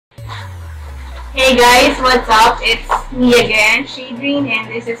Hey guys, what's up? It's me again, Shadreen, and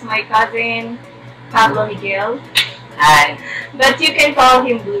this is my cousin, Pablo Miguel. Hi. But you can call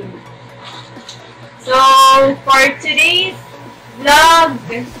him Blue. So, for today's vlog,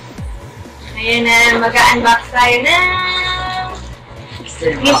 ayan na, mag-unbox tayo ng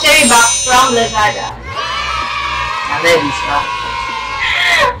mystery box from Lazada.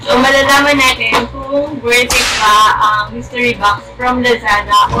 So, malalaman natin kung worth it ba ang mystery box from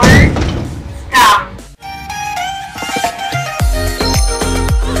Lazada or scam.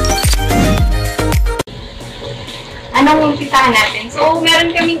 Anong umpisahan natin? So,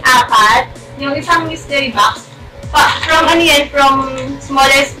 meron kaming apat. Yung isang mystery box. From ano yan? From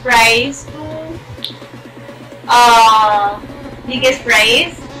smallest price to biggest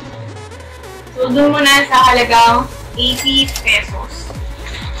price. So, dun muna sa halagang 80 pesos.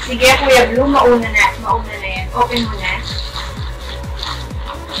 Sige, Kuya Blue, mauna na yan. Open mo na.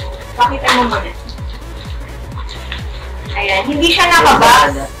 Pakita mo muna. Ayan, hindi siya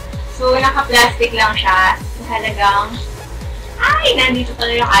nakabox. So, naka-plastic lang siya. Sa halagang, ay, nandito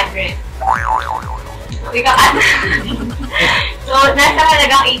pala yung address. So, so, nasa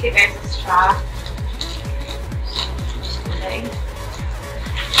halagang 80 pesos siya. Okay.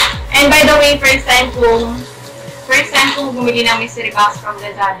 And by the way, first time kong bumili ng mystery box from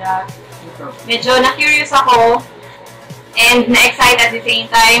Lazada. Medyo na-curious ako and na-excite at the same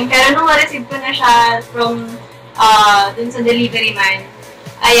time. Pero nung ma-receive ko na siya from dun sa delivery man,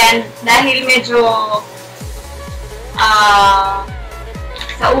 ayan, dahil medyo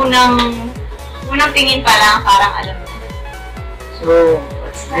sa unang tingin pa lang, parang alam mo. So,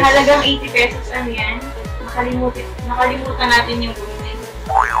 what's sa halagang 80 pesos, ano yan? Nakalimutan natin yung bumili.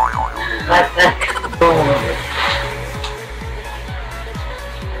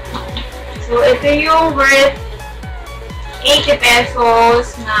 So, ito yung worth 80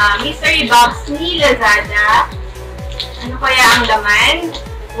 pesos na mystery box ni Lazada. Ano kaya ang laman?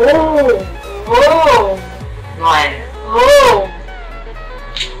 Oh! Oh! one. Oh!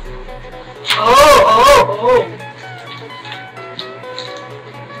 Oh! Oh! Oh!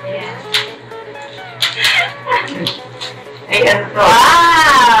 Ayan. Ayan po.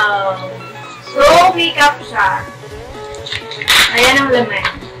 Wow! So, makeup siya. Ayan ang laman.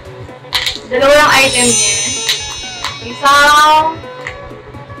 Dalawang item niya. Isang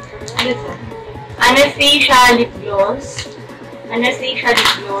Anastasia lip gloss. Anastasia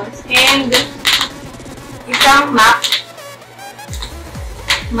lip gloss. And isang MAC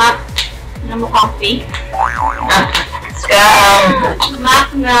na mukhang fake. Scam! MAC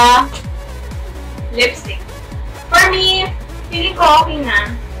na lipstick. For me, feeling ko okay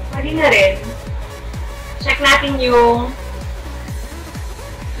na. Pwede na rin. Check natin yung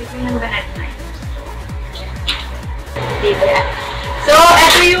tingnan ba natin? Diba? So,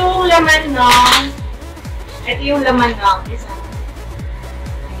 ito yung laman ng isa.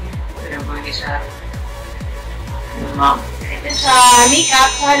 Ito yung isa. Ma'am. Ito sa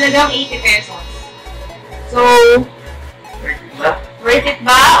makeup sa halagang 80 pesos. So, worth it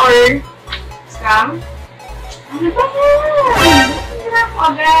ba or scam? Ano ba yan? Hirap ko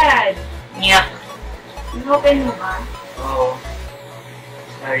agad. Nyak. Open mo ba? Oo.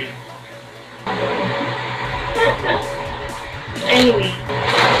 Sorry. Anyway.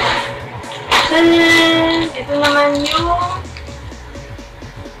 Tanan! Ito naman yung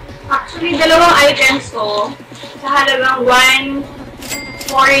actually, dalawang items to sa halagang 150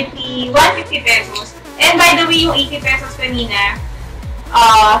 pesos. And by the way, yung 80 pesos kanina,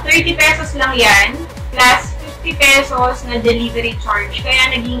 30 pesos lang yan, plus 50 pesos na delivery charge.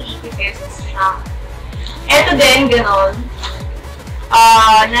 Kaya naging 80 pesos siya. Ito din, ganon.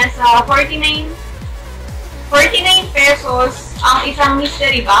 Nasa 49 pesos ang isang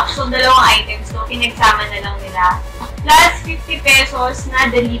mystery box. So, dalawang items to. Pinagsama na lang nila. Plus 50 pesos na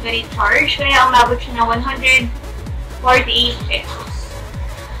delivery charge. Kaya umabot siya na 148 pesos.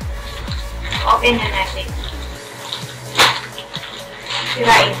 Open na natin.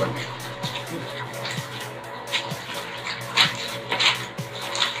 Sirain ko na.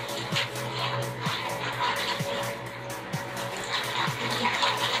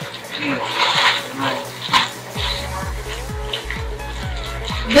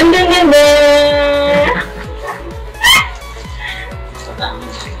 Dun dun dun dun!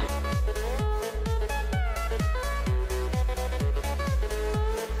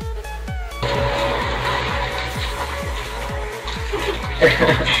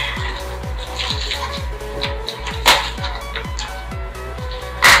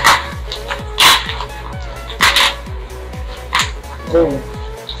 Oh.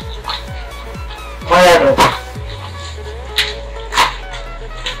 Wala rin.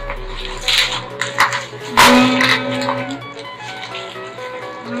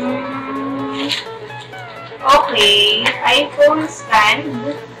 iPhone stand.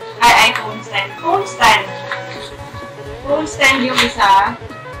 Ay, iPhone stand. Phone stand. Phone stand yung isa.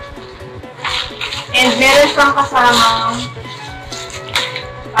 And meron siyang kasamang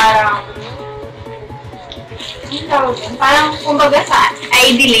parang ano tawag yun? Parang kumbaga sa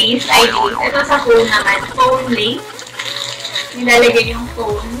ID lace. Ito sa phone naman. Phone lace. Nilalagay yung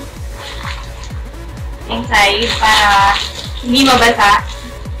phone inside para hindi mabasa.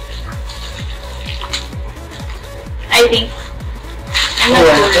 I think. I'm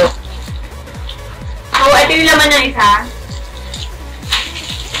not sure. So, ito yung laman ng isa.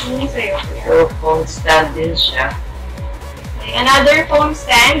 Hindi sa'yo. So, phone stand din siya. Okay, another phone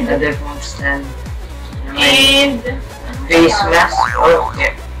stand. Another phone stand. And Face mask or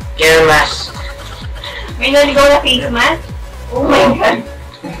care mask. may naligaw na face mask. Oh my God.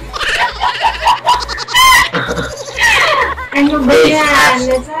 Ano ba yan?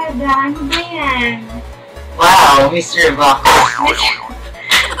 Lazada, ano ba yan? Wow, Mr. Box.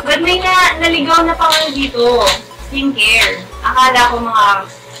 Ba't may naligaw na pang dito? Skincare. Akala ko mga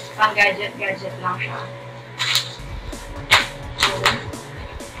pang-gadget lang siya.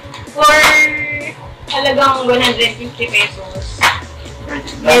 For talagang 150 pesos.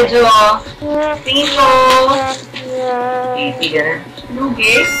 Medyo tingin ko 80 ganun.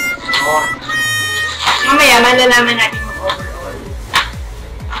 lugi. Oo. Mamaya malalaman natin mag-overall.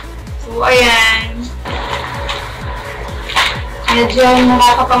 So, ayan. Medyo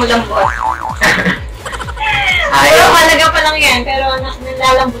nakakapangulambot. Pero halaga pa lang yan, pero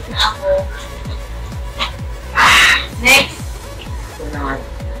nalalambot na ako. Next. Ito naman.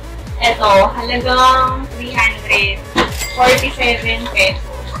 Ito, halagang 347 pesos.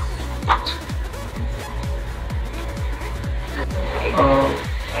 Oh.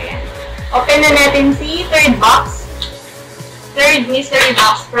 Ayan. Open na natin si third box. Third mystery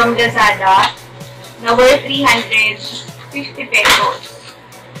box from Lazada na worth 350 pesos.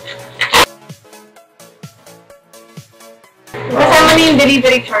 Kasama na yung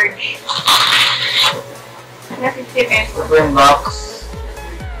delivery charge. Na 50 pesos. Open box.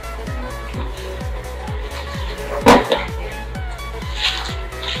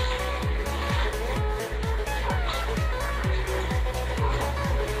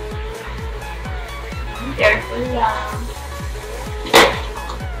 Careful lang.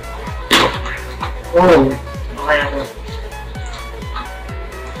 Oh. Okay na to.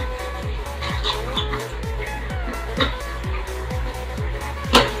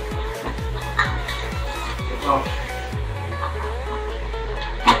 Oh.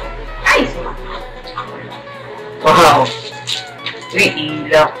 Ay! Wow. Wait,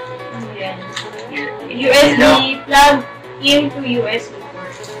 ilaw. Ayan. USB plug into USB port.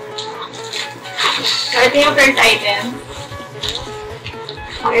 So, ito yung first item.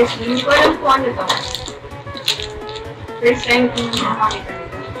 USB. Hindi ko alam kung ano to. First time kong nakakita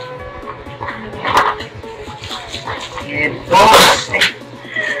nito. Headphones.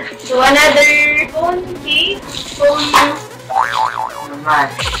 So, another phone case. Phone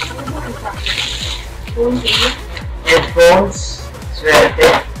Naman. case. Headphones. Swerte.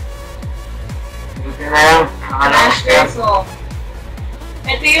 Buti na lang. Nakalakas ka. So,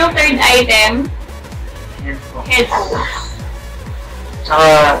 ito yung third item. Headphones. Headphones.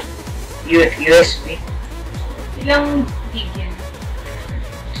 Tsaka USB. Ilang gig yan?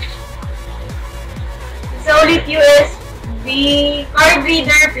 So, ulit USB card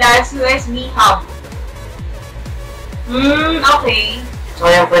reader plus USB hub. Okay. So,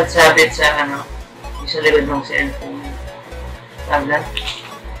 yung pansabit sa ano, yung sa likod ng cellphone. Tagdan.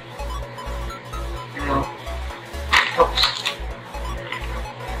 Ano? Oops.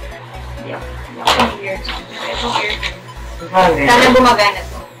 Hindi ako familiar. Ito weird. Sana gumagana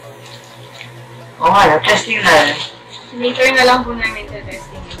to. Oo nga, testing na rin. Later na lang po namin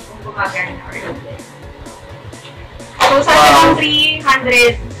testing kung gumagana or hindi. So, sa lang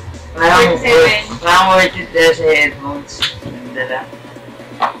 300 Parang worth it dahil sa headphones. Nagdala.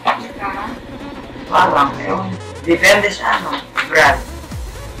 Parang, ewan. Depende sa ano, brand.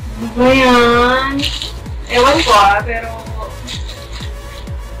 Ano ba yan? Ewan ko pero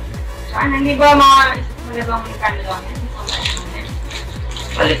saan, hindi ba mga malabang kano lang yan?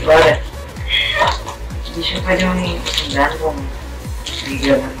 Palit-palit. Hindi siya pwede mong isundan kung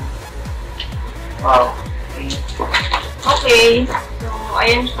bigyan na. Wow. Okay. Okay. So,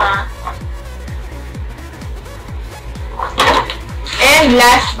 ayan siya. And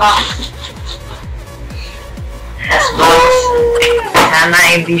last box. Last box. Sana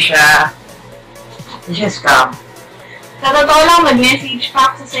hindi siya scam. Sa totoo lang, mag-message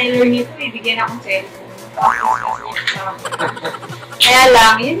pa ako sa seller nito, ibigyan akong cellphone. Kaya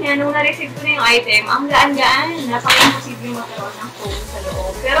lang, yun nga, nung na-receive ko na yung item, ang gaan-gaan. Napaka-imposible magkaroon ng phone sa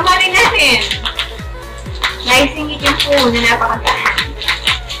loob. Pero mali natin. Naisingit yung phone na napakagaan.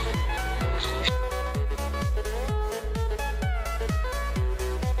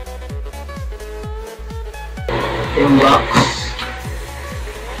 Yung box.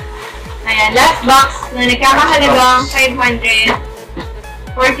 Ayan, last box na nagkakahalagang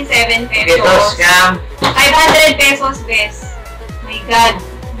 547 pesos. Ito, scam. 500 pesos, bes. My God,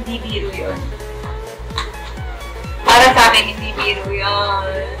 hindi biro yun. Para sa akin, hindi biro yun.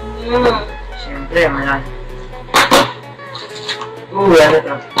 Siyempre, malaki. Ano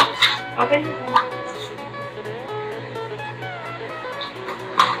to? Open mo.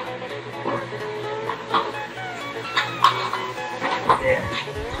 There.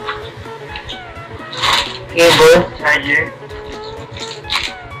 Cable, charger.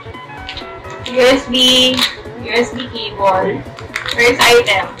 USB cable. First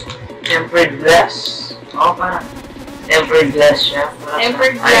item. Tempered glass. Oo, parang tempered glass siya.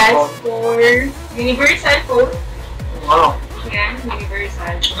 Tempered glass for universal phone. Wow. Yan,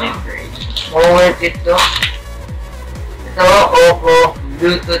 universal. Tempered. Worth it to. Ito, Oppo,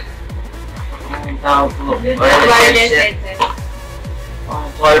 Bluetooth. Ang tawag po. Bluetooth wireless headset.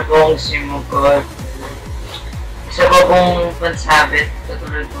 Ang call pong SIM card. Isa pa pong pansabit.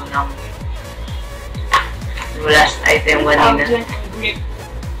 Katulad po ng last item kanina. Grip.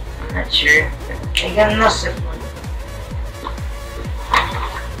 I'm not sure. I got no set mo.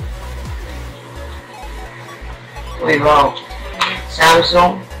 Uy, wow.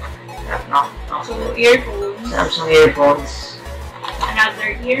 Samsung. No. So, earphones. Samsung earphones.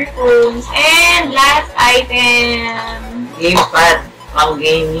 Another earphones. And last item. Gamepad. Pang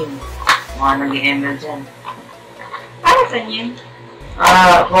gaming. Mga nag-ML dyan. Para saan yan?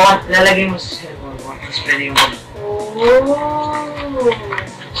 Kung lalagay mo sa cellphone mo, tapos pwede yung mag... Oh.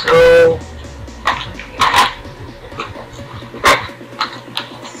 So,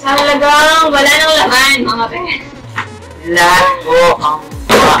 Sa halagang wala nang laman, mga pet. lahat po ang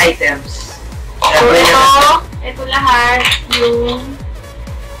mga items. So, ito lahat yung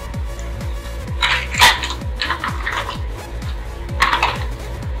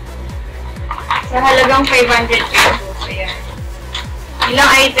sa halagang 500 pesos. Ayan. Ilang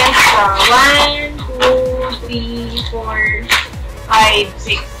items pa? 1, 2, 3, 4, 5,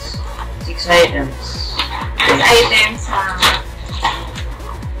 6. 6 items. 6 items na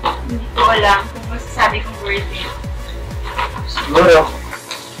hindi ko alam kung masasabi kong worth it. Siguro.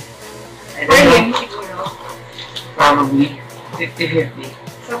 I For don't know. him, siguro. Probably. 50-50.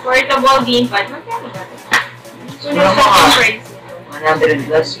 So, portable gamepad, magkano ba ito? So, Siguro nasa mga price nito. 100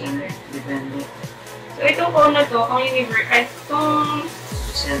 plus in. Depende. So, itong phone na to, kung itong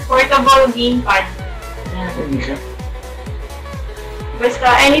portable gamepad, Ano ito dito? basta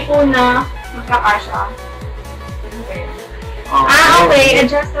any phone na magkakasya. Okay. Oh, Okay.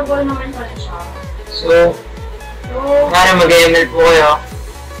 Adjustable naman pala siya. So, So, para mag-ML po kayo,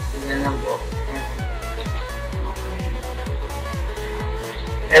 ganyan lang po.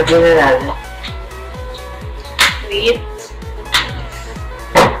 Evo na natin. wait.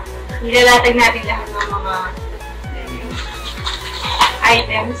 Nilalatag natin lahat ng mga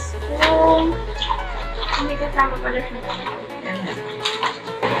items. Kung may kasama pala siya.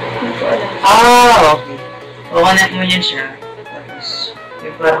 Hindi ko alam. Okay. Kukunan mo yun siya. Tapos,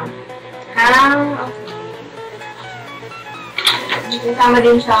 yung parang, Okay. May kasama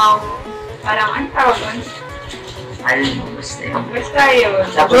din siyang parang ano tawag doon? basta yun. Basta yun.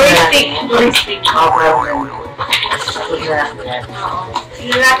 Tapos Joystick. na- Joystick. Parang ganun. Tapos na yan. Oo.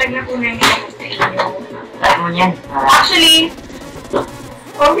 Nilalatag na po namin sa inyo. Try mo yan. Actually,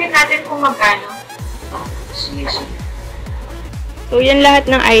 compute natin kung magkano. Sige. So, yan lahat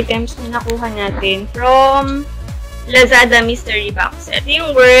ng items na nakuha natin from Lazada Mystery Box. Ito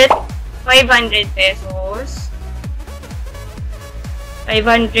yung worth 500 pesos.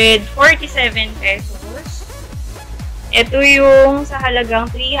 547 pesos. Ito yung sa halagang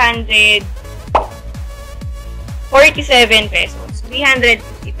 347 pesos.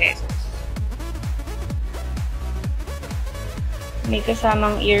 350 pesos. May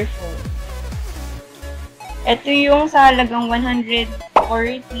kasamang earphone. Ito yung sa halagang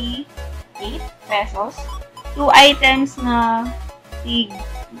 148 pesos. 2 items na tig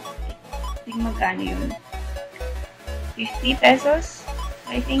magkano yun? 50 pesos,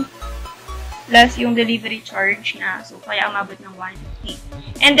 I think. Plus yung delivery charge na. So, kaya umabot ng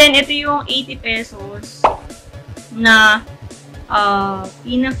 150. And then, ito yung 80 pesos na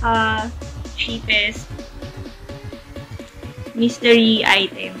pinaka-cheapest mystery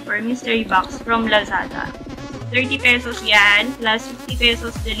item or mystery box from Lazada. 30 pesos yan plus 50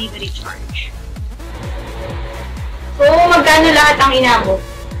 pesos delivery charge. So, magkano lahat ang inabot?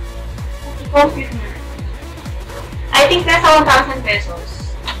 Compute na. I think nasa 1,000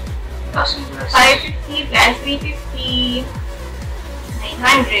 pesos. 550 plus 350,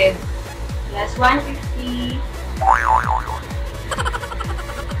 900 plus 150,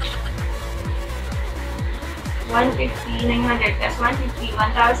 150, 900 plus 150,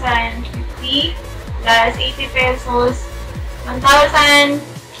 1,050 plus 80 pesos, 1,000.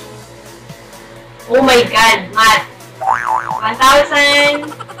 Oh my God, math. 1,050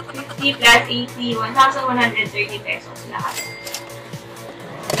 plus 80, 1,130 pesos lahat.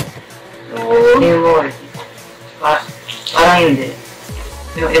 So, parang hindi.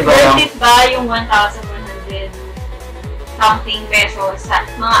 Yung iba lang. Worth it ba yung 1,100 something pesos sa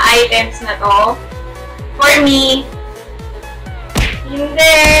mga items na to? For me,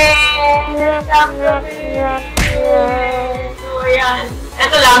 hindi! So, yan.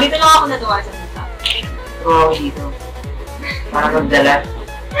 Ito lang, dito lang ako natuwa sa dito. Tuwa ako dito. Parang magdala.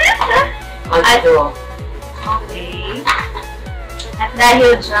 At ito. Okay. At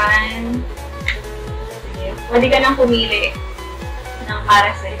dahil dyan, pwede ka nang pumili ng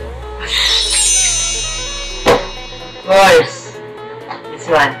para sa'yo. Of course. This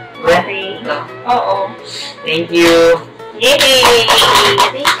one. Okay. Oo. Thank you. Yay!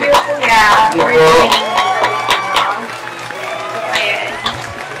 Thank you, Kuya, for joining me. So, ayan.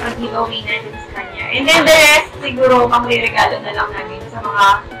 Mag-giveaway natin sa kanya. And then the rest, siguro, pang-regalo na lang namin sa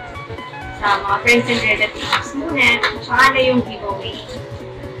mga friends and relatives muna. Tsaka na yung giveaway.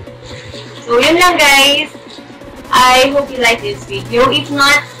 So, yun lang, guys. I hope you like this video. If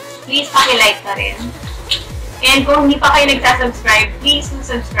not, please paki-like na rin. And kung hindi pa kayo nagsasubscribe, please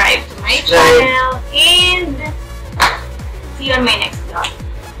subscribe to my channel. And see you on my next vlog.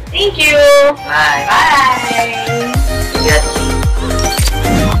 Thank you! Bye! Bye!